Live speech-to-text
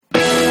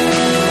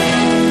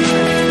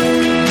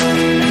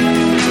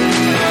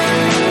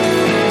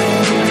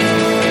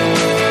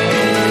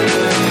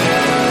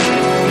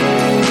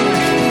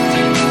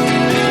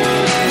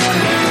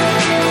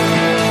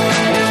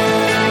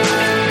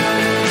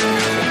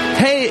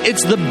Hey,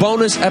 it's the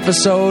bonus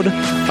episode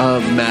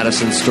of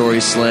Madison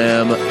Story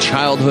Slam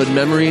Childhood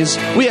Memories.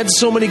 We had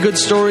so many good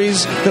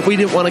stories that we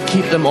didn't want to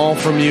keep them all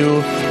from you,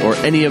 or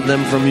any of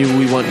them from you.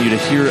 We want you to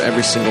hear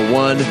every single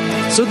one.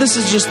 So this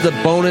is just the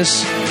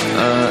bonus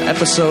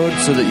episode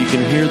so that you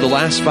can hear the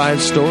last 5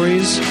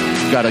 stories.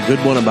 We've got a good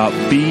one about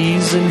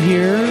bees in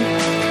here,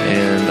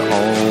 and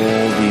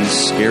all these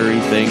scary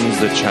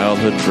things that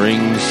childhood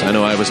brings. I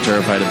know I was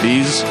terrified of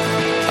bees.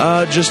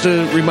 Just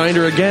a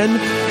reminder again,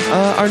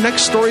 our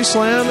next Story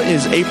Slam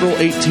is April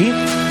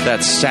 18th.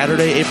 That's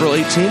Saturday, April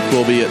 18th.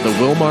 We'll be at the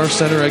Wilmar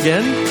Center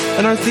again.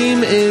 And our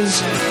theme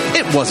is,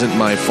 It Wasn't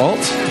My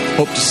Fault.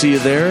 Hope to see you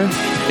there.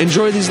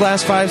 Enjoy these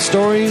last 5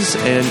 stories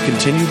and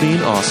continue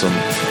being awesome.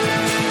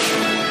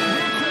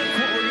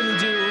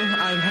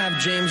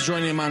 James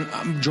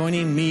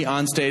joining me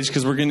on stage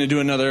because we're going to do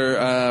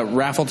another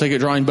raffle ticket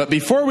drawing. But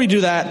before we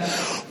do that,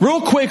 real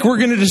quick, we're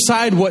going to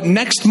decide what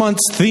next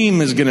month's theme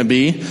is going to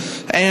be.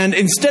 And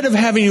instead of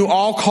having you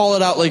all call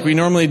it out like we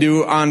normally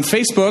do on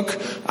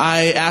Facebook,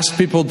 I asked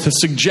people to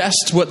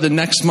suggest what the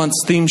next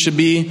month's theme should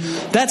be.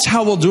 That's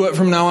how we'll do it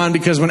from now on,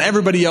 because when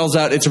everybody yells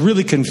out, it's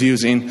really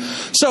confusing.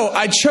 So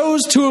I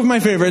chose 2 of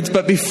my favorites,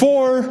 but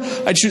before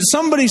I choose,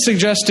 somebody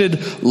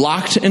suggested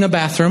Locked in a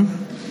Bathroom.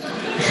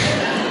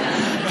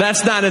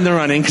 That's not in the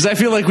running, because I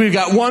feel like we've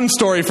got one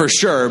story for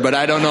sure, but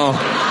I don't know.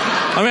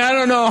 I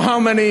don't know how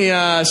many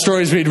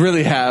stories we'd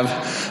really have.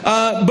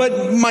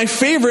 But my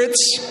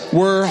favorites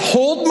were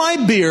Hold My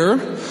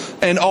Beer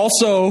and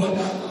also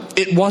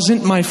It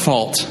Wasn't My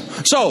Fault.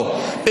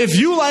 So, if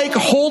you like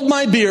Hold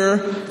My Beer,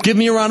 give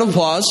me a round of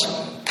applause.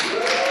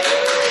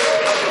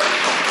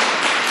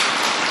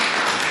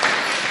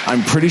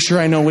 I'm pretty sure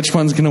I know which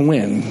one's going to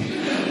win.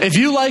 If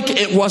you like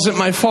It Wasn't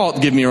My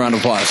Fault, give me a round of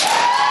applause.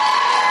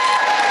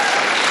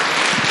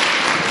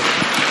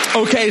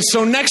 Okay,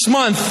 so next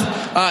month,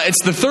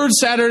 it's the 3rd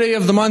Saturday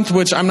of the month,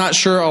 which I'm not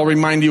sure. I'll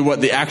remind you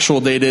what the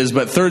actual date is,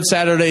 but 3rd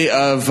Saturday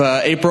of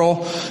April.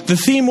 The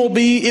theme will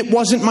be It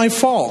Wasn't My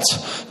Fault.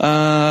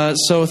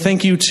 So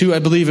thank you to, I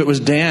believe it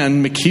was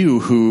Dan McHugh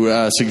who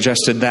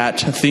suggested that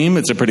theme.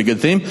 It's a pretty good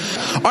theme.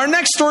 Our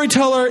next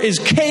storyteller is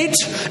Kate,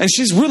 and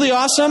she's really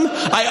awesome.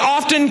 I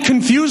often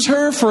confuse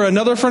her for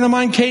another friend of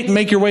mine. Kate,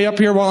 make your way up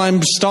here while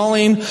I'm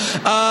stalling.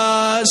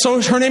 So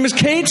her name is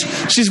Kate.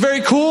 She's very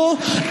cool.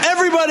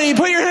 Everybody,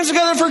 put your hands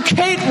together for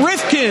Kate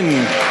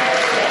Rifkin.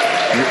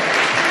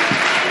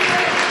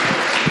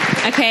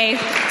 Okay,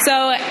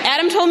 so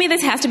Adam told me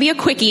this has to be a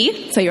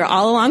quickie, so you're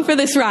all along for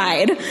this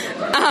ride. So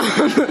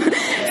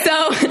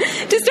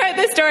to start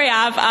this story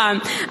off,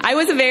 I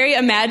was a very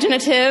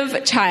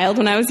imaginative child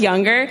when I was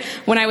younger.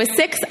 When I was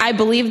 6, I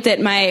believed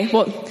that my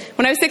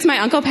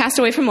uncle passed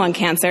away from lung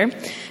cancer,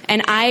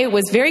 and I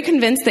was very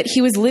convinced that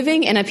he was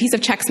living in a piece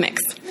of Chex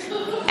Mix.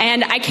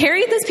 And I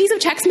carried this piece of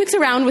Chex Mix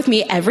around with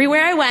me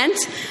everywhere I went.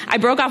 I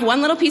broke off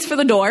one little piece for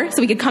the door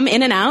so we could come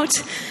in and out.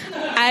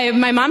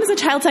 My mom is a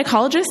child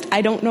psychologist.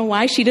 I don't know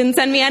why she didn't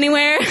send me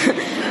anywhere.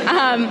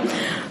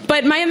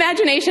 But my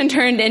imagination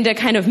turned into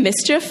kind of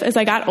mischief as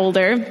I got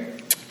older.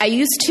 I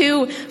used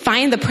to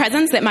find the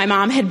presents that my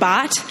mom had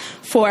bought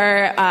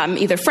for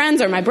either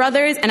friends or my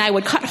brothers, and I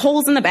would cut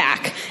holes in the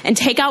back and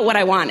take out what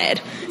I wanted.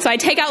 So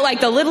I'd take out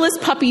like the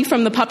littlest puppy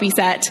from the puppy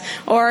set,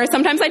 or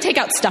sometimes I'd take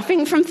out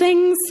stuffing from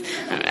things.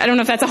 I don't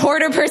know if that's a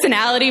hoarder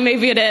personality,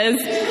 maybe it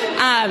is.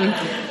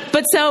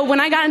 But so when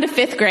I got into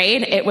 5th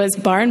grade, it was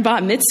bar and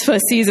bat mitzvah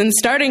season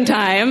starting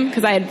time,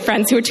 because I had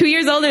friends who were 2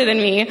 years older than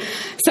me.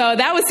 So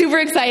that was super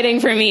exciting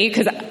for me,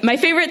 because my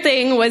favorite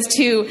thing was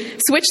to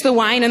switch the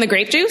wine and the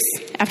grape juice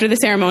after the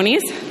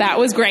ceremonies. That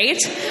was great.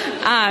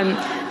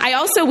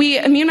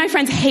 Me and my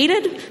friends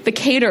hated the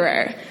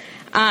caterer.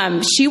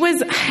 She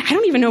was, I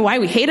don't even know why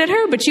we hated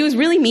her, but she was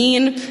really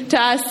mean to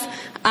us.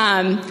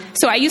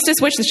 So I used to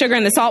switch the sugar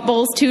and the salt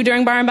bowls too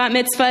during bar and bat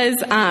mitzvahs.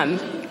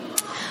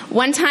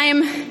 One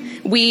time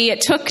we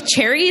took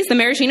cherries, the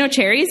maraschino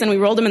cherries, and we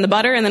rolled them in the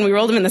butter, and then we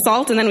rolled them in the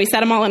salt, and then we set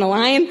them all in a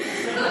line.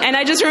 And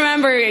I just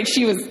remember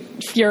she was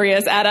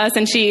furious at us,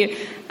 and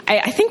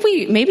I think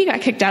we maybe got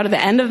kicked out at the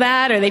end of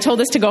that, or they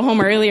told us to go home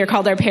early or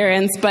called our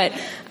parents, but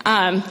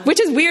which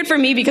is weird for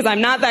me because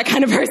I'm not that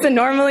kind of person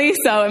normally,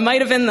 so it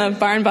might have been the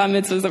bar and bat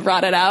mitzvahs that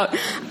brought it out.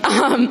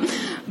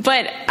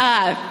 But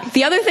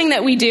the other thing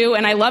that we do,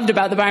 and I loved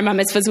about the bar and bat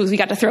mitzvahs, was we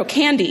got to throw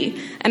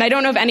candy. And I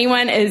don't know if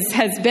anyone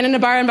has been in a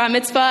bar and bat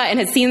mitzvah and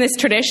has seen this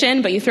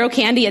tradition, but you throw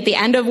candy at the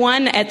end of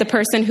one at the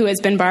person who has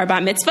been bar and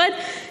bat mitzvahed.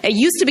 It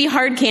used to be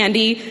hard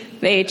candy.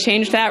 They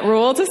changed that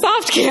rule to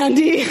soft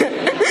candy.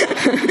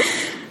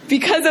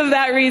 Because of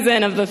that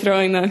reason of the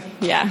throwing I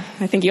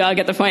think you all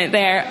get the point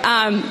there.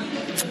 My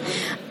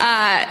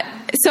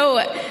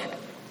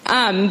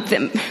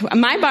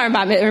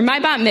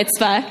bat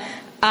mitzvah,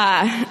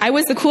 I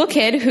was the cool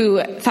kid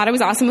who thought I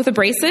was awesome with the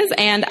braces,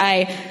 and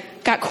I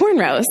got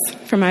cornrows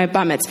for my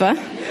bat mitzvah.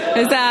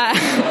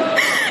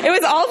 It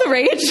was all the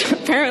rage,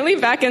 apparently,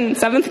 back in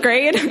 7th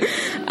grade.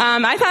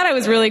 I thought I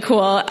was really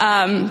cool.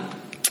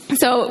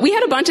 So we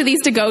had a bunch of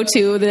these to go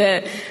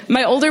to.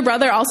 My older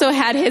brother also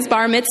had his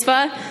bar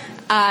mitzvah.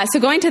 So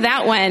going to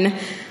that one,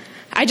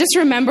 I just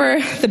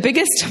remember the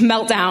biggest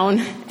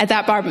meltdown at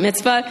that bar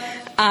mitzvah.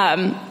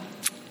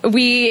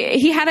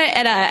 He had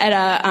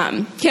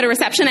it he had a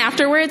reception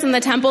afterwards in the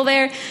temple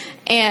there,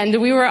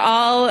 and we were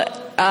all,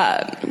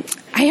 I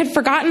had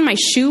forgotten my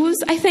shoes,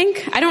 I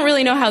think. I don't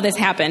really know how this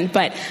happened,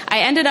 but I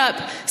ended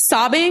up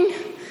sobbing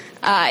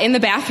in the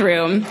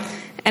bathroom.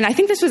 And I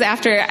think this was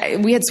after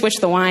we had switched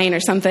the wine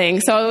or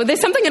something. So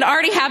something had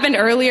already happened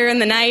earlier in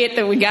the night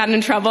that we'd gotten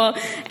in trouble.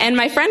 And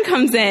my friend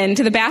comes in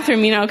to the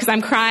bathroom, because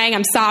I'm crying,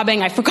 I'm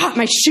sobbing, I forgot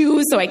my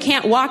shoes, so I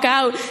can't walk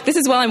out. This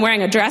is while I'm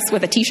wearing a dress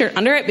with a t-shirt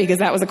under it, because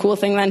that was a cool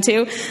thing then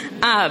too.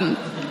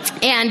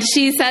 And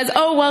she says,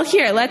 "Oh, well,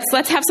 here,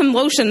 let's have some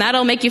lotion.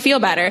 That'll make you feel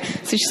better."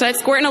 So she starts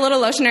squirting a little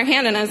lotion in her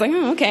hand, and I was like,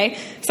 "Oh, okay."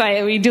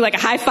 So we do like a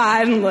high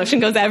five, and the lotion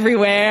goes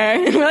everywhere.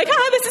 And we're like,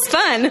 "Oh, this is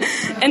fun."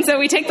 And so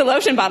we take the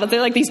lotion bottles.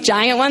 They're like these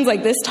giant ones,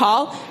 like this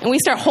tall, and we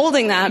start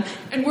holding them,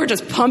 and we're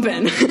just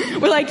pumping.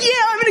 We're like, "Yeah,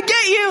 I'm gonna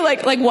get you!"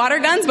 Like water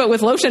guns, but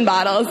with lotion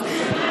bottles.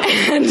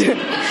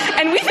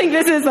 And we think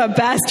this is the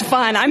best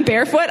fun. I'm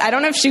barefoot. I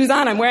don't have shoes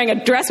on. I'm wearing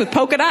a dress with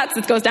polka dots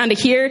that goes down to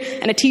here,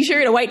 and a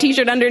t-shirt, a white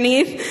t-shirt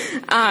underneath.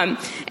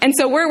 And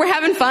so we're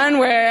having fun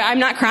where I'm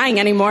not crying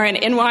anymore, and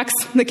in walks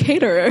the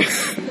caterer.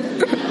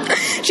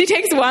 She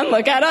takes one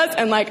look at us,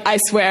 and I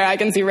swear I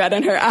can see red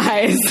in her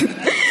eyes.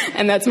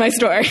 And that's my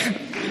story.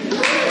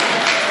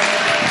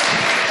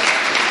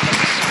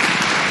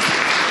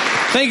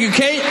 Thank you,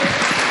 Kate.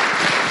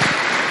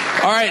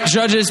 All right,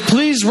 judges,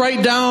 please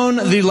write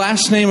down the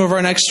last name of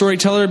our next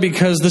storyteller,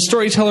 because the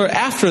storyteller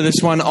after this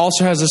one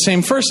also has the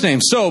same first name.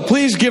 So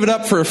please give it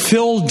up for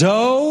Phil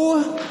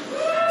Doe.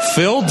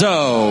 Phil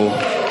Doe.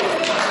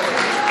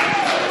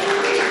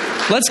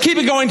 Let's keep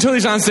it going until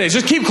he's on stage.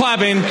 Just keep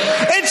clapping.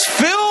 It's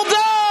Phil Doe!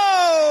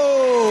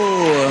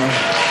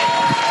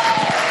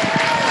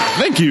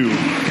 Thank you.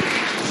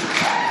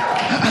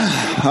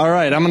 All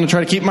right, I'm going to try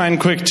to keep mine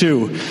quick,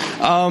 too.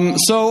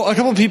 So a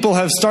couple of people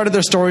have started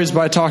their stories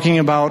by talking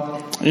about,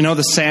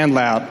 the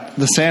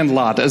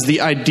Sandlot as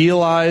the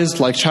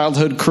idealized,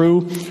 childhood crew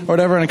or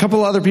whatever. And a couple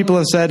of other people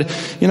have said,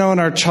 in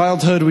our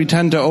childhood, we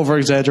tend to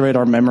over-exaggerate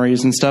our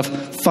memories and stuff.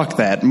 Fuck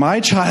that. My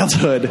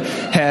childhood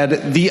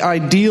had the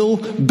ideal,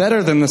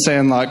 better than the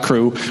Sandlot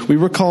crew. We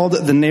were called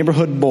the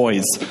Neighborhood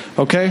Boys,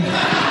 okay?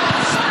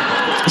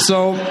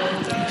 So,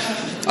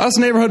 us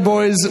Neighborhood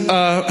Boys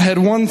had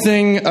one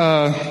thing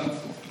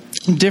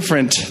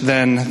different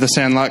than the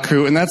Sandlot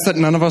crew, and that's that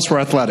none of us were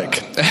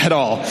athletic at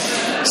all.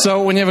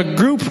 So when you have a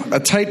group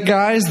of tight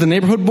guys, the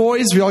Neighborhood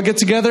Boys, we all get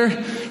together,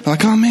 we're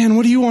like, "Oh man,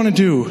 what do you want to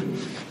do?"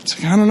 It's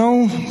like, "I don't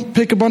know,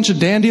 pick a bunch of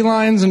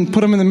dandelions and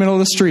put them in the middle of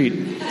the street."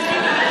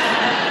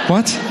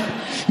 What?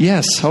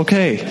 Yes,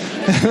 okay.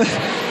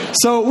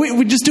 So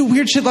we just do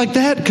weird shit like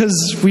that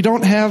because we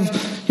don't have,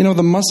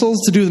 the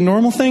muscles to do the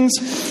normal things.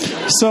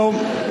 So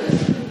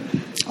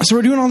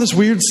we're doing all this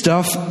weird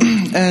stuff,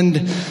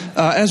 and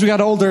as we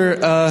got older,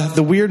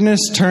 the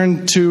weirdness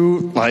turned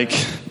to,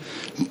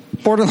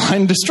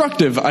 borderline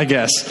destructive, I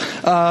guess.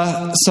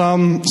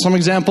 Some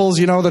examples,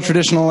 the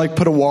traditional,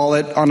 put a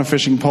wallet on a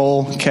fishing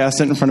pole,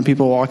 cast it in front of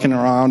people walking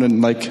around,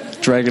 and,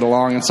 drag it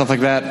along and stuff like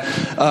that.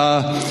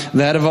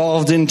 That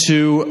evolved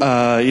into,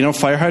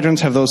 fire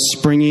hydrants have those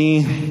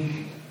springy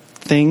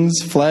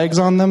things, flags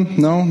on them.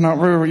 No, not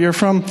where you're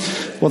from?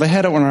 Well, they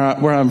had it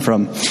where I'm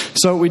from.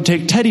 So we'd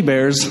take teddy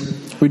bears,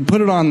 we'd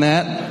put it on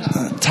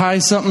that, tie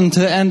something to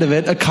the end of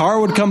it. A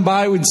car would come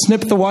by, we'd snip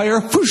the wire,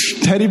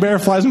 whoosh, teddy bear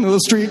flies into the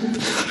street.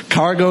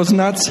 Car goes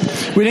nuts.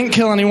 We didn't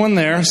kill anyone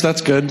there, so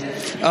that's good.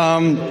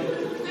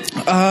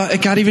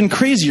 It got even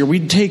crazier.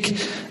 We'd take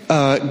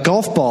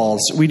golf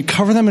balls, we'd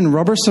cover them in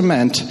rubber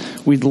cement,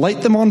 we'd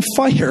light them on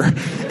fire,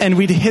 and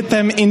we'd hit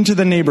them into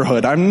the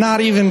neighborhood. I'm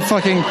not even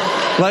fucking,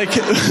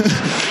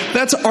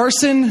 that's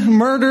arson,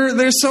 murder.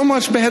 There's so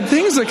much bad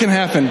things that can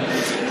happen.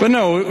 But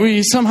no,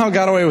 we somehow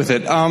got away with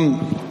it.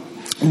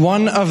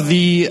 One of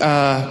the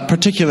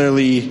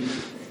particularly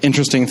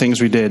interesting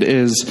things we did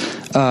is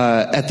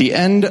at the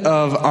end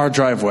of our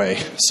driveway,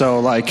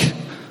 so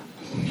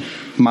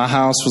my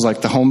house was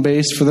the home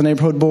base for the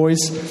Neighborhood Boys.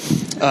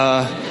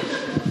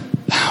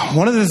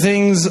 One of the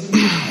things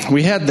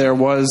we had there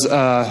was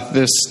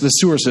the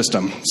sewer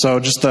system, so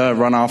just the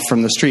runoff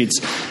from the streets.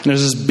 And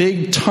there's this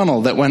big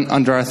tunnel that went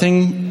under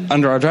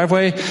our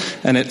driveway,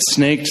 and it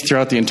snaked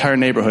throughout the entire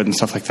neighborhood and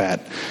stuff like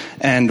that.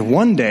 And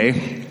one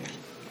day,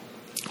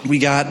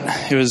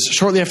 it was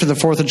shortly after the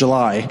 4th of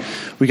July,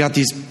 we got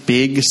these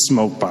big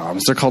smoke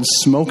bombs. They're called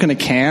smoke in a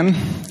can.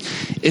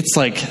 It's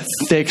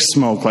thick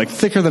smoke,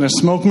 thicker than a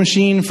smoke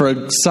machine for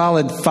a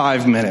solid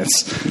 5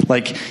 minutes.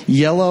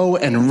 Yellow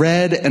and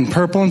red and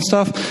purple and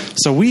stuff.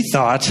 So we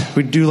thought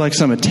we'd do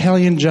some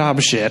Italian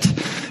job shit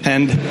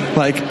and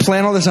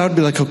plan all this out and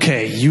be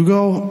okay, you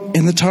go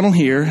in the tunnel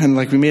here, and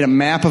we made a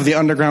map of the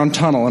underground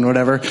tunnel and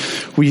whatever.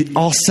 We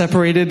all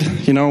separated,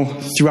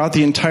 throughout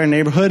the entire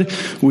neighborhood.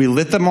 We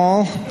lit them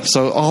all.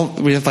 So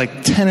we have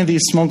 10 of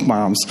these smoke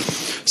bombs.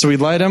 So we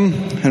light them,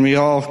 and we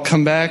all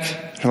come back.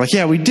 We're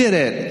yeah, we did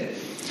it.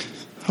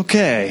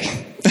 Okay.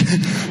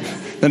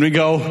 Then we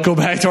go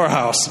back to our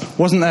house.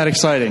 Wasn't that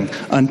exciting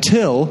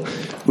until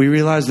we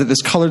realized that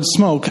this colored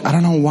smoke, I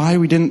don't know why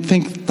we didn't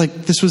think like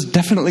this was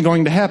definitely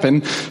going to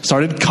happen,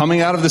 started coming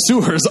out of the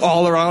sewers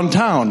all around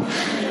town.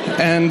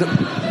 And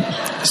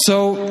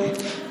so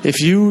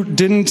if you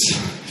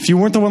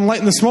weren't the one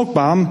lighting the smoke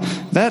bomb,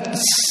 that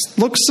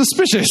looks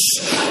suspicious.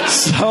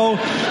 So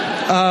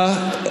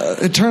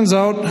it turns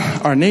out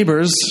our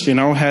neighbors,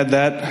 had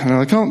that, and they're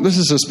like, oh, this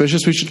is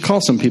suspicious, we should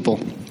call some people.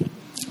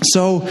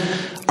 So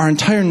our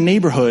entire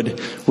neighborhood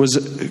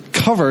was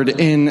covered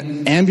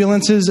in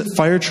ambulances,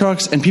 fire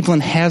trucks, and people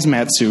in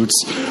hazmat suits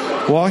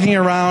walking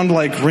around,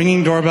 like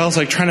ringing doorbells,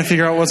 like trying to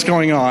figure out what's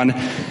going on.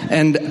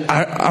 And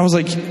I was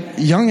like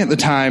young at the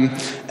time,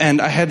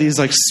 and I had these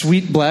like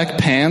sweet black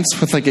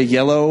pants with like a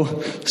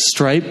yellow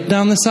stripe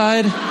down the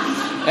side.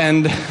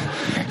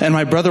 And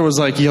my brother was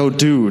like, yo,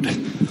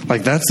 dude,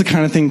 like that's the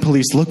kind of thing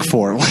police look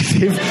for. Like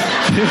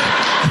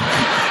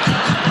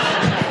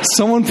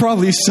someone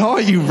probably saw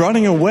you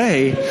running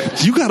away.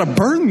 You got to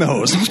burn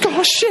those. I was like,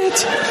 oh, shit.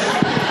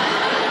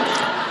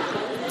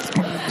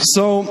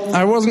 So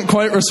I wasn't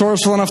quite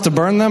resourceful enough to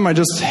burn them. I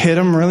just hid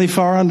them really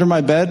far under my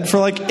bed for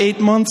like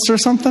 8 months or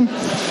something.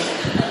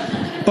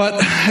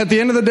 But at the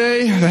end of the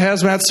day, the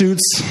hazmat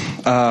suits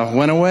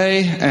went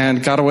away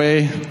and got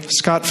away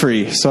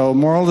scot-free. So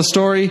moral of the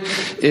story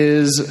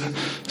is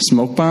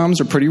smoke bombs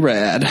are pretty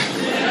rad. All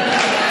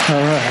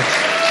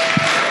right.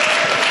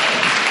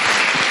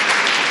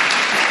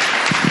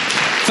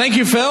 Thank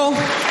you, Phil.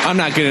 I'm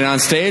not getting on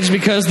stage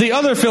because the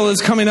other Phil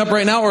is coming up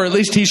right now, or at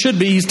least he should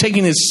be. He's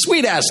taking his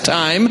sweet-ass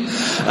time.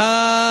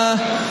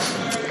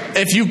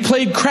 If you've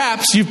played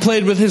craps, you've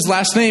played with his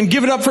last name.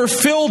 Give it up for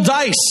Phil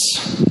Dice.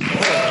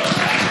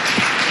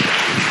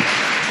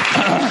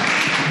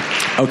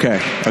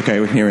 Okay,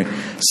 we can hear me.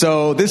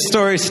 So this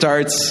story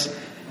starts,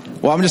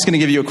 I'm just going to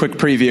give you a quick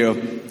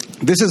preview.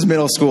 This is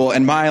middle school,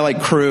 and my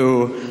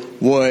crew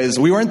was,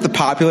 we weren't the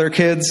popular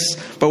kids,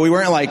 but we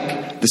weren't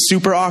the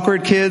super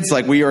awkward kids.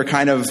 We were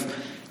kind of,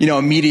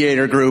 a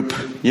mediator group.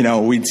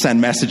 We'd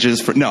send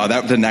messages no,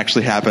 that didn't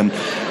actually happen.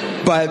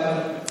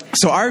 But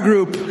so our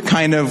group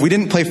we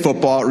didn't play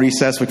football at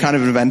recess. We kind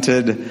of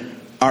invented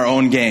our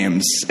own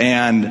games.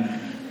 And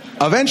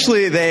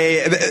eventually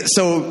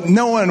so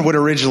no one would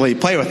originally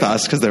play with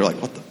us because they were like,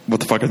 what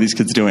the fuck are these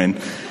kids doing?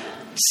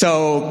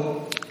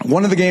 So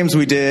one of the games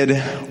we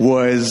did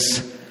was,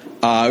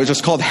 it was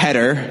just called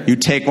header. You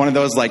take one of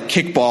those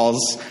kickballs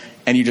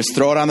and you just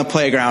throw it on the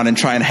playground and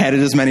try and head it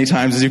as many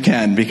times as you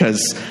can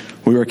because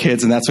we were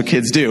kids and that's what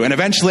kids do. And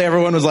eventually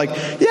everyone was like,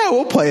 yeah,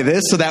 we'll play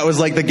this. So that was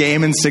the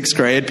game in 6th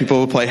grade.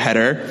 People would play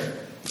header.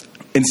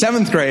 In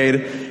 7th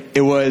grade,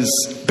 it was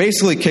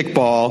basically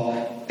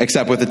kickball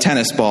except with a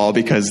tennis ball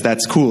because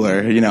that's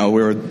cooler. We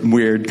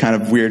were a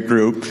kind of weird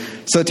group.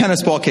 So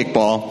tennis ball,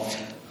 kickball.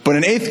 But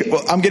in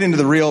 8th, I'm getting to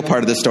the real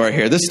part of the story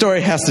here. This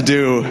story has to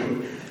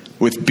do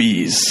with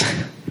bees.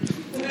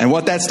 And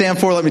what that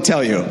stands for, let me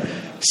tell you.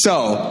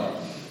 So,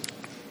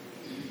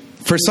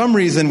 for some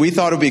reason, we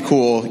thought it would be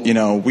cool.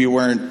 We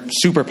weren't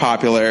super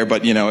popular,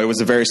 but, it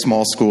was a very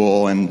small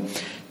school, and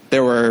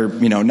there were,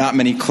 not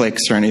many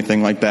cliques or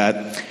anything like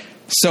that.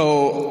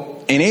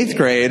 So, in 8th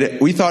grade,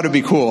 we thought it would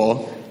be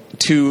cool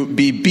to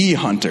be bee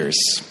hunters.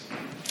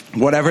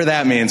 Whatever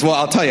that means. Well,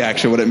 I'll tell you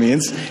actually what it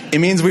means. It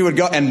means we would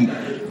go, and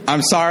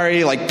I'm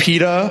sorry,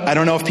 PETA, I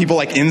don't know if people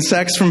like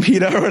insects from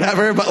PETA or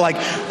whatever,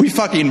 but we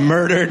fucking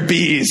murdered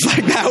bees.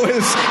 That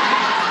was,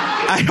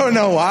 I don't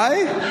know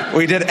why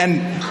we did.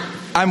 And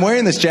I'm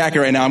wearing this jacket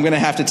right now. I'm going to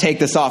have to take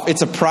this off.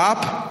 It's a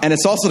prop, and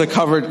it's also to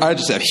cover, I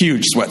just have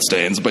huge sweat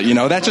stains, but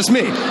that's just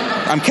me.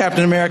 I'm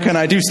Captain America and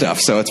I do stuff,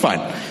 so it's fine.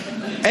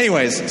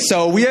 Anyways,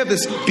 so we have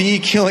this bee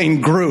killing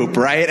group,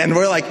 right? And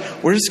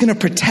we're just going to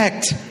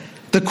protect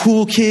the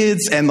cool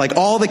kids and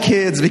all the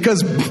kids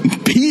because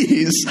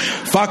bees,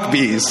 fuck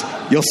bees.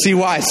 You'll see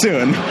why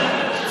soon.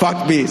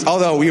 Fuck bees.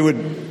 Although we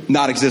would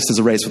not exist as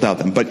a race without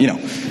them, but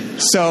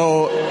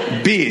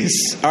So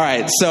bees. All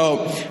right.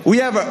 So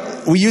we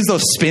use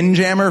those spin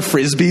jammer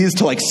frisbees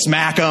to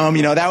smack them.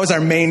 That was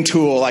our main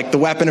tool, the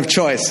weapon of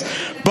choice.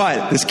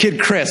 But this kid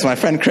Chris, my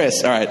friend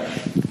Chris. All right.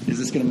 Is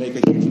this going to make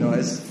a huge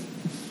noise?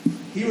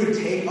 He would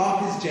take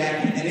off his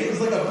jacket, and it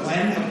was like a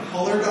blend of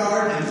Color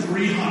Guard and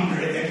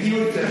 300, and he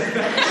would just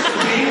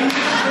swing.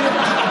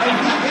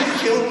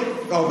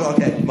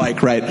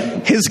 Mike, right.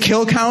 His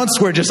kill counts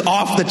were just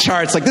off the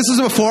charts. This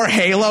is before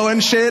Halo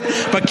and shit,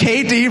 but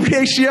KD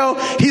ratio,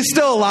 he's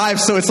still alive,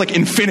 so it's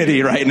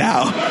infinity right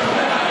now.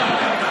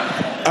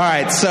 All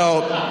right,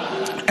 so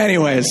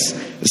anyways,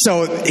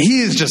 so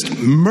he is just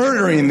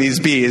murdering these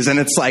bees, and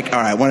it's all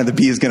right, one of the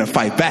bees is going to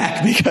fight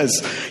back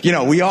because,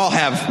 we're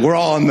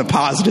all in the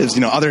positives,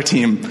 other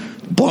team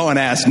blowing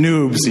ass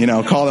noobs,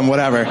 call them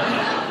whatever.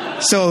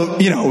 So,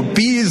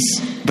 bees,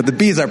 but the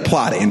bees are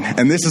plotting,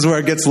 and this is where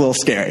it gets a little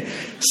scary.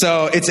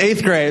 So it's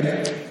 8th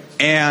grade,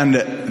 and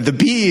the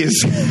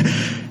bees,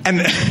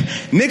 and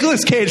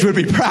Nicolas Cage would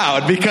be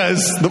proud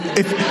because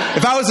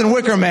if I was in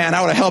Wicker Man,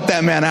 I would have helped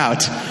that man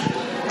out.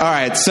 All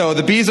right, so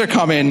the bees are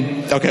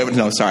coming. Okay,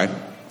 no, sorry.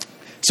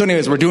 So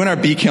anyways, we're doing our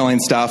bee killing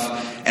stuff,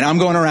 and I'm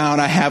going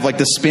around. I have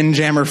the spin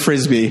jammer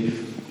frisbee.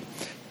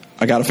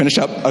 I got to finish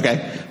up.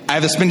 Okay. I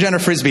have the Spin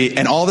Janitor Frisbee,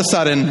 and all of a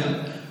sudden,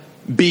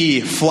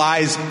 bee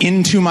flies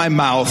into my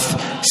mouth,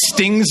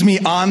 stings me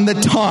on the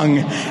tongue,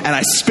 and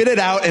I spit it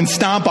out and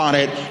stomp on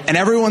it, and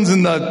everyone's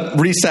in the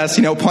recess,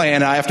 playing,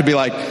 and I have to be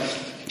like,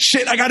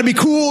 shit, I gotta be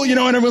cool, and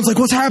everyone's like,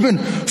 what's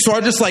happened? So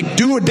I just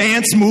do a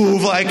dance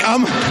move,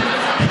 I'm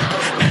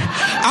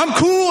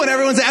cool, and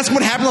everyone's asking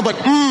what happened. I'm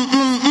like,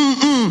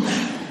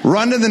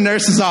 Run to the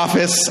nurse's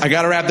office. I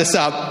gotta wrap this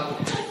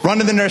up. Run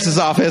to the nurse's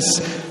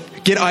office,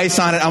 get ice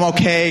on it, I'm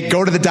okay,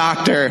 go to the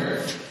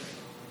doctor.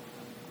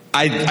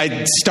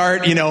 I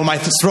start, my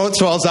throat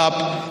swells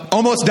up,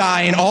 almost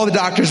dying, all the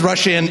doctors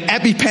rush in,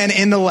 EpiPen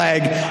in the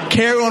leg,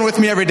 carry one with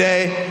me every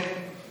day.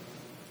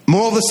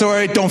 Moral of the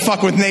story, don't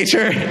fuck with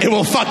nature. It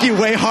will fuck you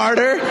way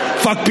harder.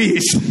 Fuck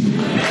bees.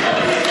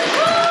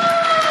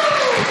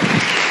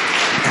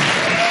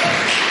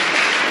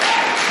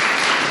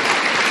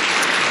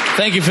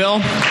 Thank you, Phil.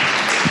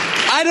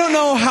 I don't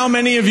know how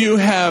many of you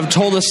have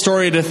told a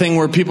story at a thing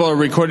where people are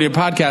recording a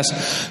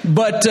podcast,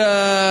 but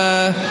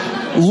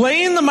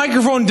laying the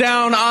microphone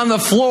down on the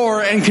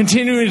floor and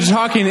continuing to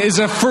talking is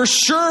a for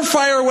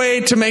surefire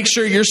way to make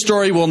sure your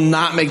story will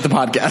not make the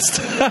podcast.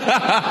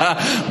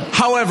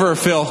 However,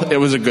 Phil, it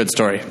was a good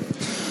story.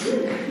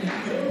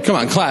 Come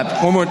on,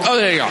 clap. One more. Oh,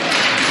 there you go.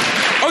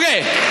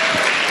 Okay.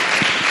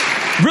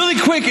 Really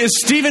quick, is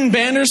Stephen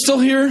Bander still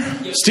here?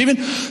 Yep. Stephen?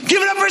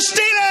 Give it up for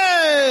Stephen!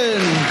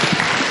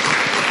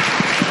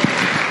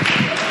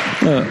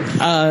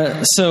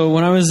 So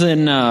when I was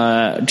in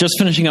just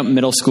finishing up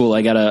middle school,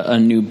 I got a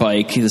new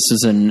bike. This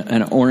is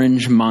an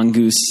orange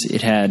Mongoose.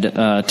 It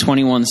had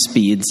 21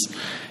 speeds,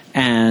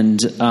 and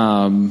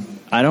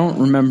I don't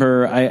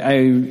remember. I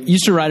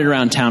used to ride it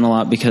around town a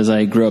lot because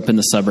I grew up in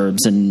the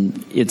suburbs,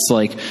 and it's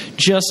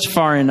just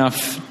far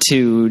enough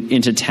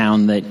into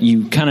town that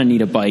you kind of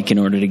need a bike in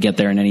order to get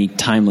there in any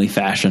timely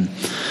fashion.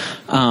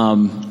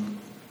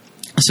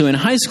 So in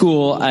high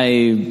school,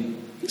 I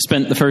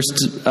spent the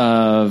first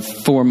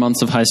 4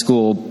 months of high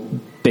school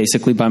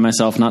basically by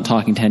myself, not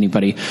talking to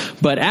anybody.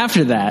 But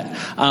after that,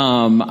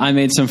 I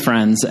made some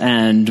friends,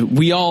 and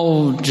we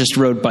all just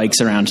rode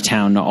bikes around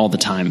town all the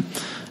time.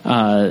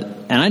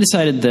 And I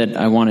decided that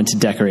I wanted to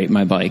decorate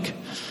my bike.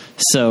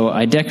 So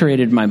I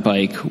decorated my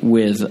bike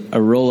with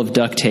a roll of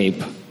duct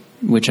tape,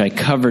 which I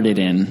covered it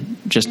in,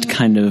 just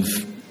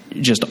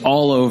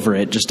all over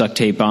it, just duct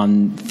tape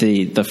on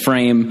the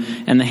frame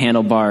and the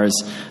handlebars,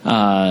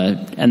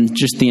 and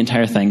just the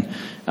entire thing.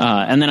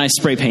 And then I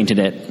spray painted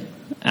it.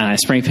 And I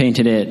spray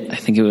painted it, I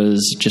think it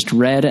was just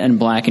red and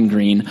black and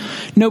green.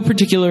 No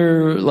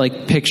particular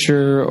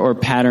picture or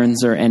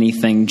patterns or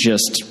anything,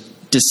 just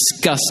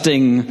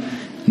disgusting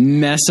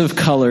mess of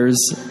colors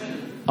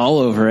all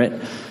over it.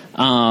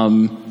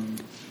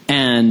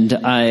 And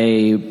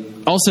I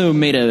also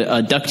made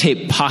a duct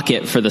tape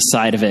pocket for the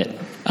side of it,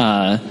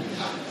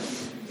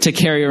 to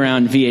carry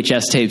around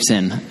VHS tapes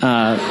in,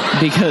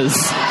 because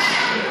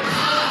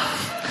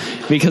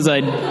I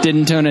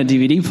didn't own a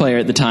DVD player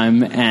at the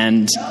time,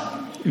 and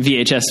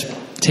VHS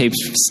tapes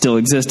still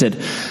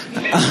existed.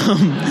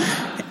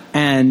 So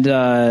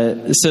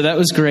that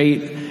was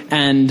great.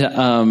 And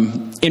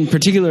in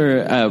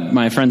particular,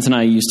 my friends and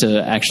I used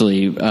to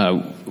actually,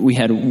 we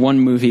had one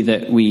movie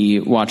that we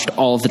watched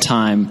all the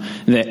time,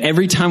 that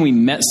every time we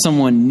met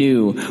someone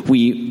new,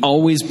 we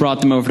always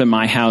brought them over to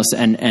my house,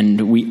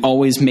 and we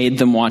always made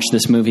them watch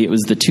this movie. It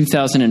was the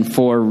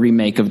 2004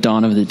 remake of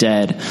Dawn of the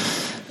Dead.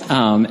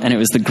 And it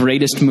was the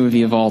greatest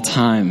movie of all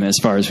time as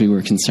far as we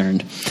were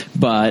concerned.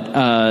 But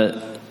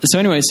so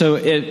anyway, so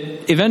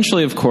it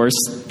eventually, of course,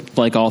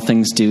 like all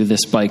things do,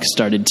 this bike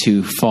started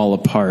to fall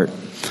apart.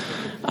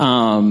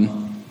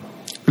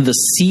 The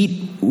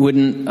seat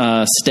wouldn't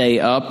stay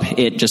up.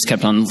 It just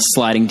kept on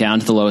sliding down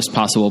to the lowest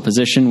possible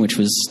position, which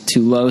was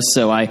too low.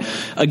 So I,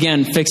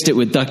 again, fixed it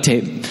with duct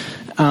tape.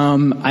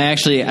 I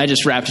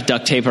just wrapped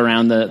duct tape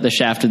around the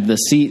shaft of the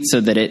seat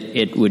so that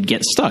it would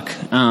get stuck.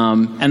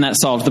 And that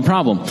solved the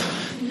problem.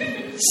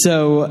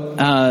 So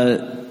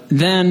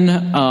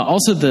then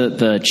also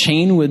the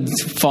chain would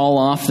fall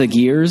off the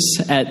gears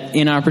at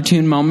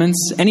inopportune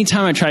moments.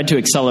 Anytime I tried to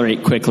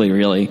accelerate quickly,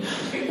 really.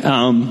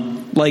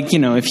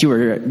 If you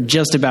were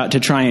just about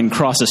to try and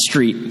cross a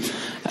street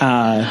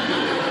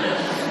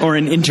or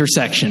an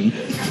intersection.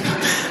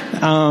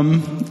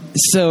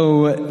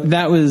 So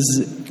that was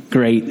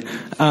great.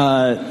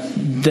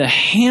 The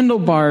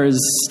handlebars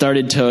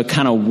started to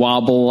kind of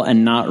wobble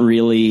and not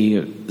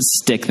really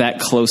stick that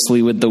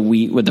closely with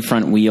the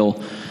front wheel.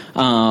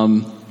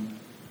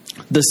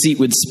 The seat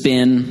would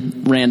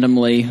spin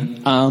randomly.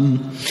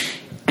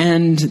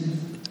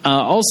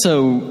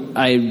 Also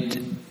I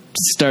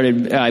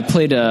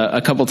played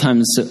a couple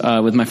times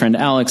with my friend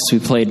Alex. We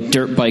played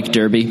Dirt Bike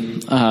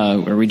Derby,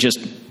 where we just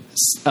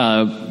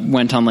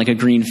went on a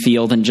green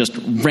field and just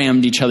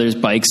rammed each other's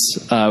bikes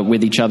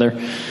with each other.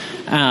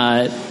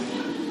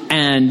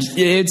 And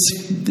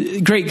it's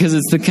great because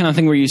it's the kind of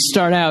thing where you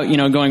start out,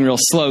 going real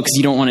slow because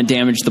you don't want to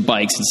damage the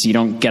bikes, and so you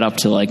don't get up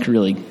to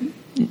really,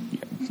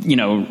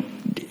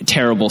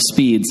 terrible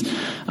speeds.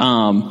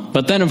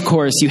 But then, of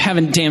course, you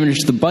haven't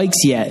damaged the bikes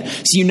yet,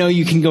 so you know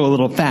you can go a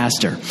little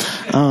faster.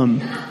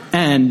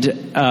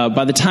 And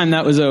by the time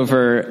that was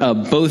over,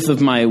 both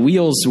of my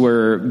wheels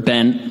were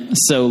bent.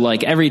 So,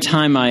 like, every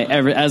time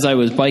as I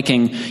was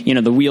biking,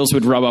 the wheels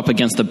would rub up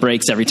against the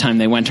brakes every time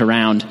they went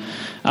around.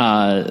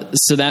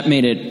 So that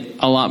made it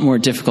a lot more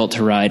difficult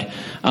to ride.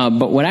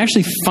 But what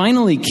actually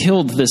finally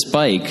killed this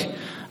bike,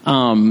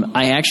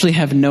 I actually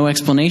have no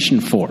explanation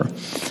for.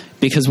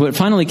 Because what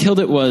finally killed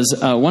it was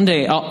one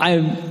day, I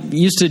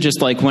used to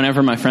just, like,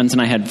 whenever my friends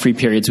and I had free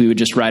periods, we would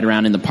just ride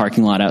around in the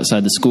parking lot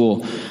outside the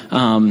school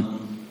on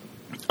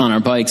our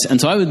bikes.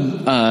 And so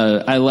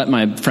I let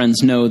my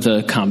friends know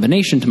the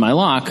combination to my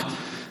lock.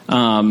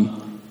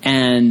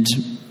 And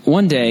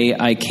one day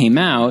I came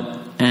out,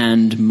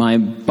 and my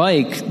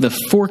bike, the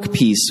fork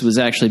piece, was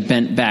actually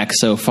bent back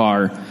so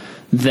far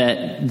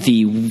that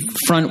the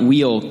front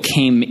wheel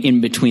came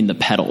in between the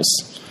pedals.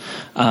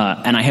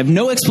 And I have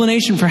no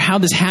explanation for how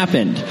this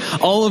happened.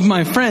 All of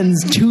my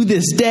friends, to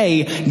this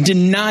day,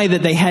 deny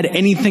that they had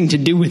anything to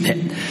do with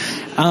it.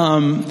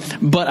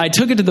 But I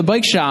took it to the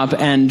bike shop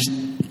and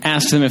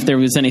asked them if there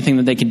was anything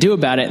that they could do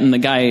about it. And the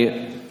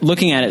guy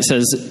looking at it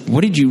says,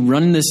 "What, did you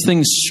run this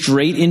thing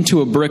straight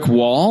into a brick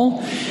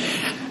wall?"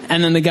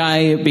 And then the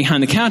guy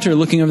behind the counter,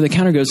 looking over the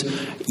counter, goes,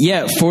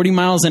 "Yeah, 40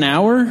 miles an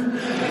hour."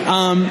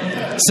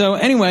 So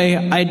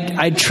anyway,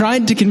 I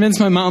tried to convince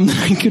my mom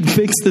that I could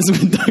fix this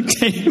with duct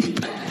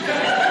tape.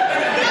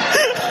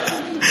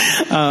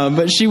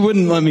 But she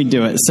wouldn't let me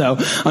do it. So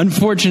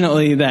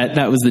unfortunately,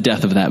 that was the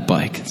death of that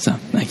bike. So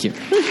thank you.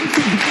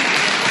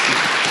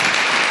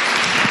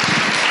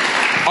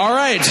 All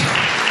right.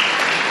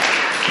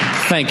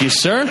 Thank you,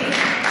 sir.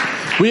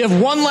 We have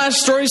one last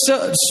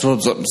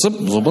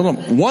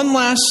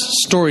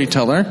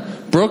storyteller.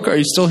 Brooke, are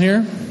you still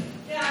here?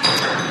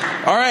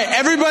 Yeah. All right,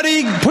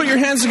 everybody put your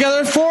hands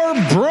together for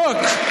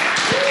Brooke.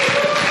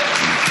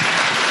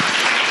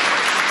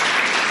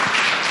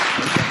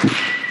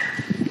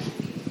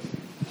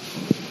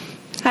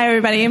 Hi,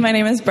 everybody. My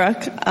name is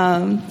Brooke.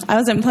 I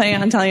wasn't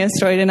planning on telling a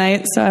story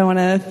tonight, so I want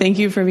to thank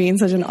you for being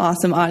such an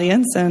awesome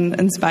audience and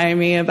inspiring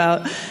me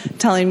about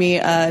telling me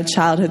a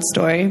childhood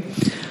story.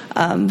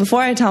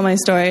 Before I tell my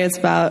story, it's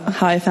about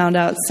how I found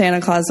out Santa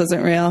Claus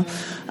wasn't real.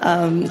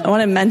 I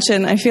want to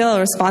mention, I feel a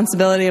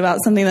responsibility about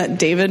something that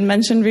David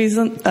mentioned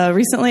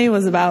recently,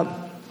 was about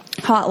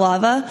hot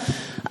lava.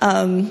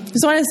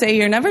 Just want to say,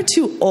 you're never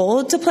too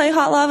old to play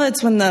hot lava.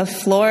 It's when the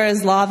floor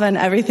is lava and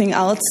everything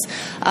else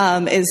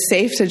is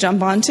safe to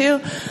jump onto.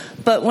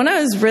 But when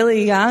I was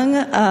really young,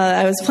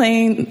 I was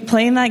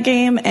playing that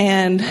game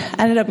and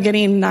ended up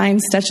getting 9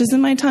 stitches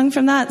in my tongue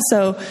from that.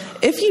 So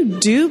if you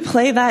do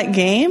play that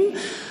game,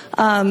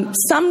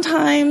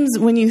 sometimes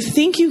when you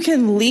think you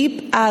can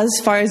leap as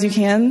far as you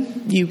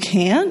can, you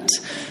can't.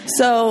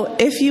 So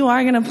if you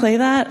are going to play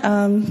that,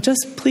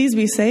 just please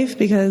be safe,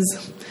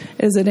 because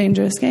it is a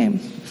dangerous game.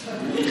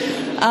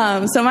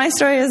 So my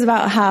story is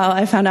about how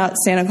I found out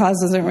Santa Claus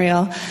wasn't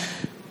real.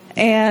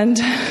 And,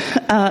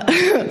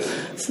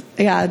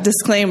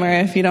 disclaimer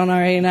if you don't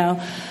already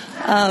know.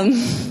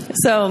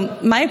 So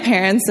my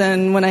parents,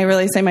 and when I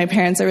really say my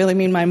parents, I really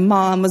mean my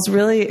mom, was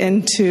really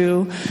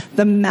into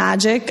the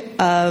magic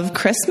of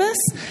Christmas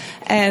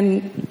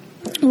and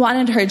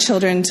wanted her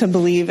children to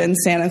believe in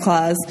Santa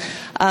Claus.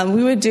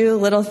 We would do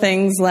little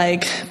things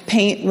like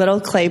paint little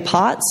clay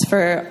pots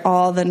for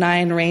all the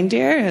 9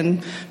 reindeer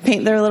and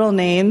paint their little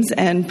names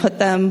and put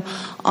them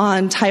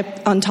on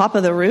top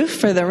of the roof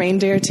for the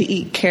reindeer to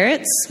eat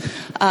carrots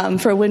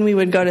for when we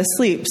would go to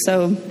sleep.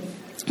 So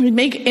we'd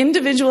make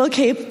individual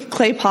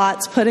clay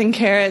pots, put in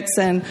carrots,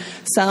 and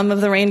some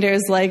of the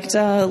reindeers liked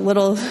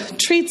little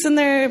treats in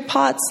their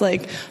pots,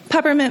 like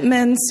peppermint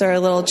mints or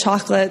little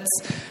chocolates.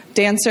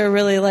 Dancer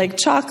really liked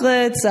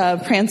chocolates.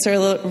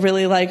 Prancer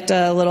really liked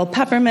a little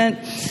peppermint.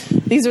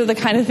 These are the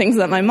kind of things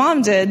that my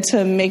mom did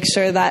to make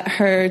sure that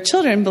her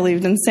children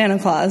believed in Santa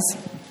Claus.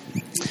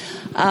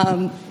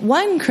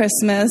 One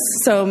Christmas,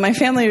 so my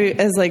family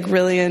is like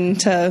really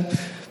into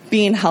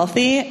being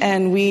healthy,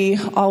 and we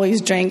always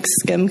drank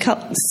skim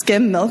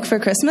milk for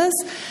Christmas.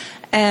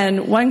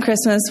 And one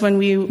Christmas, when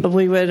we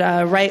would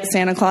write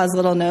Santa Claus a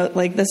little note,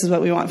 like, this is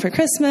what we want for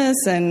Christmas,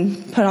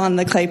 and put on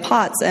the clay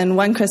pots. And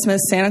one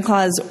Christmas, Santa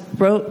Claus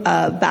wrote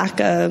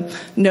back a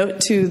note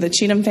to the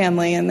Cheatham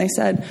family, and they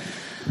said,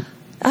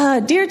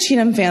 "Dear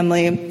Cheatham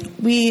family,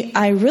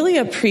 I really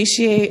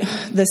appreciate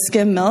the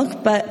skim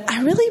milk, but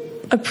I really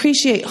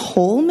appreciate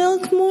whole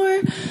milk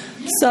more.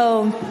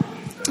 So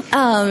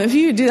if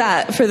you do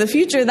that for the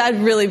future,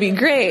 that'd really be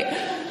great."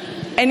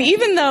 And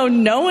even though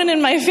no one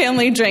in my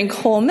family drank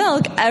whole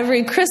milk,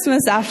 every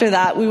Christmas after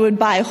that, we would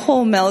buy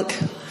whole milk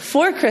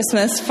for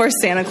Christmas for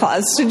Santa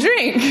Claus to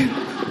drink.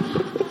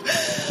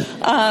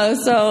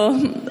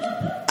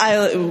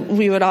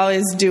 We would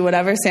always do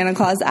whatever Santa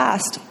Claus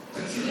asked.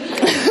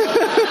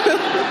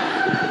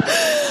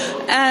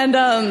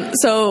 And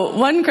so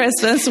one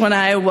Christmas, when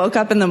I woke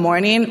up in the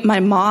morning, my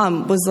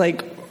mom was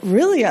like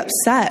really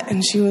upset.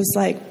 And she was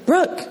like,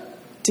 "Brooke,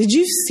 did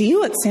you see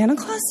what Santa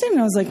Claus did?"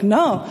 And I was like,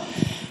 "No."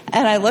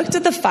 And I looked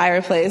at the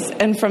fireplace,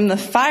 and from the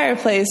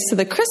fireplace to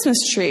the Christmas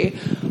tree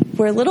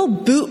were little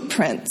boot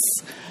prints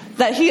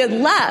that he had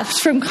left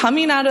from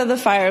coming out of the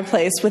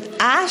fireplace with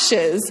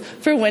ashes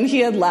for when he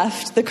had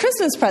left the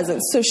Christmas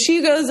presents. So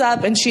she goes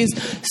up and she's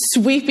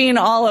sweeping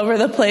all over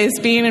the place,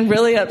 being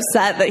really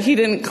upset that he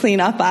didn't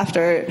clean up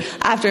after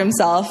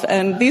himself.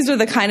 And these were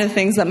the kind of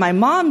things that my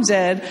mom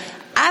did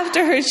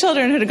after her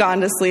children had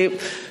gone to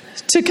sleep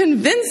to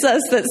convince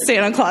us that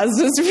Santa Claus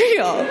was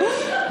real.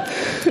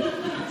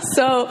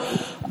 So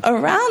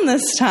around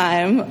this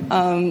time,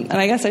 and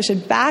I guess I should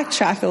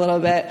backtrack a little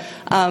bit,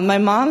 my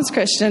mom's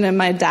Christian and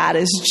my dad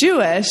is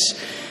Jewish.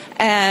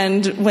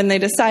 And when they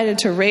decided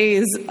to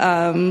raise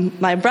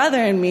my brother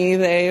and me,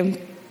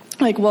 they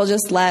we'll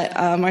just let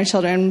our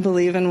children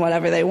believe in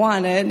whatever they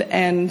wanted.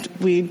 And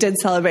we did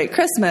celebrate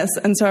Christmas.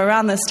 And so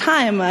around this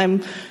time,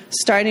 I'm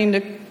starting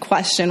to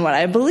question what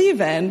I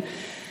believe in.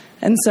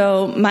 And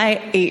so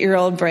my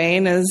 8-year-old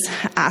brain is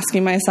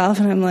asking myself,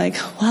 and I'm like,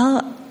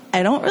 well,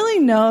 I don't really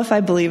know if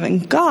I believe in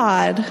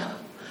God,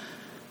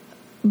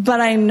 but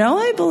I know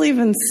I believe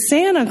in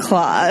Santa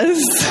Claus.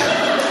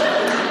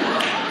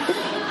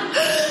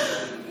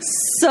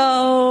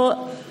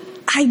 So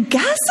I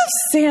guess if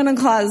Santa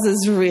Claus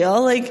is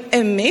real,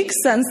 it makes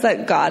sense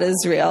that God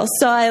is real.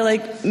 So I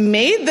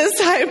made this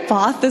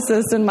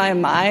hypothesis in my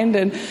mind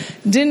and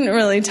didn't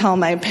really tell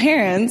my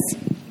parents.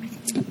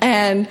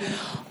 And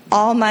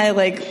all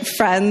my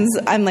friends,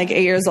 I'm 8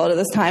 years old at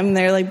this time, and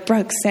they're like,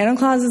 Brooke, Santa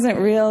Claus isn't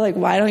real.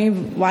 Why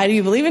do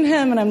you believe in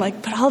him? And I'm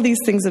like, but all these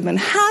things have been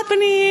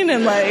happening,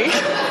 and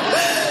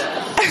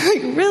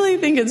I really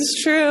think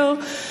it's true.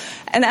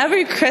 And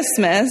every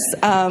Christmas,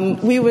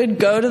 we would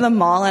go to the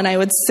mall, and I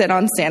would sit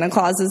on Santa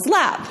Claus's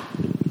lap.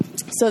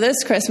 So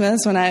this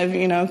Christmas, when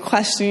I'm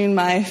questioning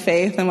my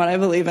faith and what I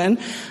believe in,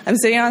 I'm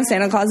sitting on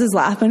Santa Claus's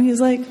lap, and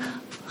he's like,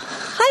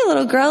 hi,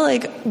 little girl,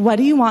 what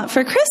do you want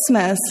for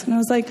Christmas? And I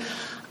was like,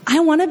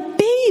 I want a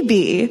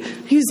baby.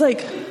 He's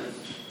like,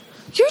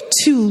 you're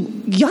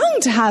too young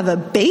to have a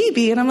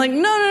baby. And I'm like,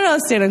 no,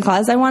 Santa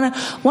Claus, I want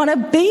a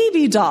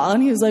baby doll.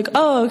 And he was like,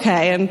 oh,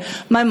 okay. And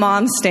my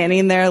mom's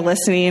standing there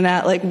listening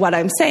at what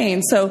I'm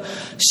saying. So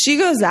she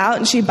goes out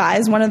and she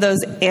buys one of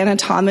those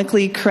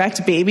anatomically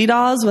correct baby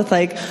dolls with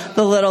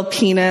the little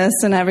penis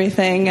and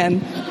everything.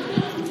 And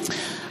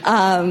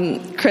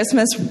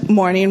Christmas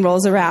morning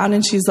rolls around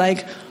and she's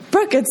like,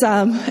 Brooke, it's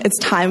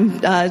time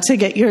to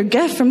get your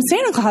gift from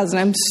Santa Claus. And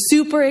I'm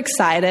super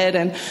excited.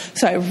 And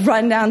so I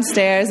run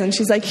downstairs and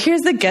she's like,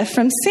 here's the gift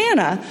from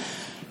Santa.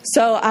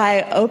 So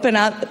I open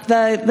up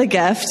the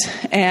gift,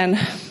 and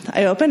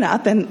I open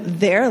up, and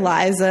there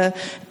lies a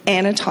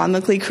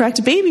anatomically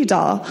correct baby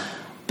doll.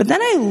 But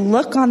then I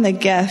look on the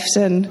gift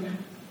and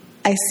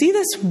I see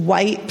this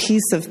white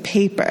piece of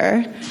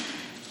paper,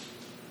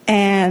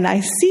 and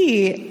I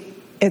see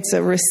it's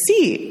a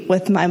receipt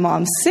with my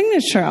mom's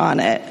signature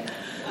on it.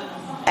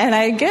 And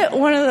I get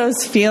one of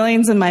those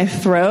feelings in my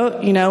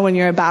throat, when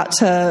you're about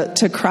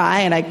to cry,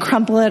 and I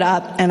crumple it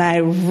up and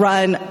I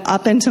run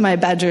up into my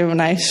bedroom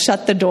and I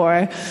shut the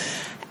door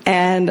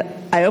and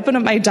I open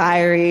up my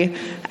diary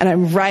and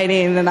I'm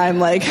writing, and I'm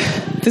like,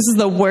 this is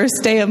the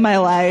worst day of my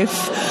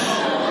life.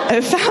 I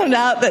found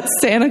out that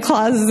Santa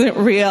Claus isn't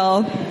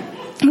real.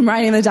 I'm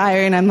writing the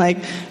diary and I'm like,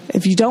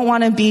 if you don't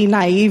want to be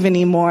naive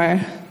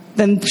anymore,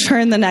 then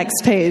turn the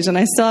next page. And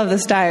I still have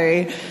this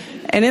diary.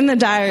 And in the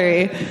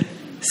diary,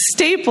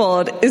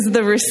 stapled is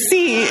the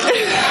receipt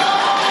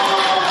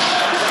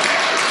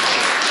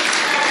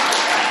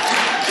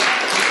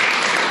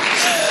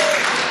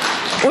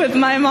with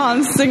my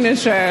mom's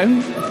signature.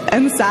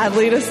 And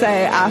sadly to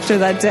say, after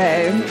that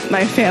day,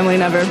 my family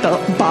never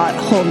bought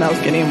whole milk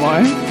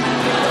anymore.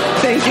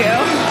 Thank you.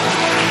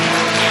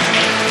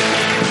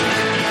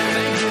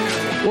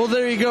 Well,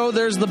 there you go.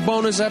 There's the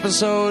bonus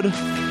episode.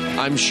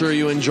 I'm sure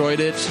you enjoyed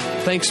it.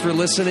 Thanks for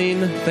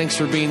listening. Thanks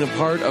for being a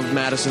part of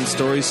Madison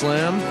Story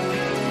Slam.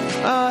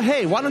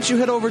 Hey, why don't you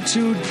head over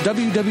to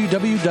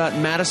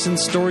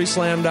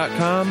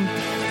www.madisonstoryslam.com.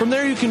 From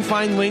there you can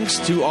find links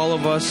to all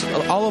of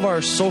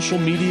our social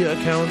media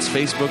accounts,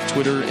 Facebook,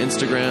 Twitter,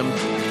 Instagram.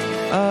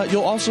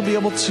 You'll also be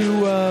able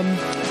to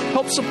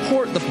help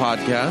support the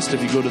podcast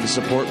if you go to the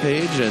support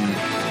page and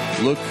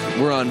look.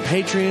 We're on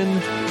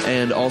Patreon,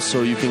 and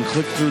also you can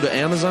click through to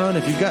Amazon.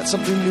 If you've got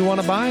something you want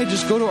to buy,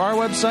 just go to our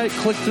website,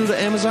 click through to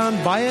Amazon,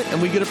 buy it,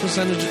 and we get a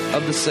percentage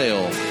of the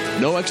sale.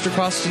 No extra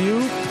cost to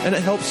you, and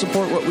it helps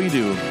support what we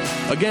do.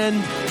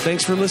 Again,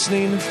 thanks for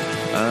listening,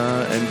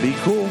 and be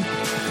cool.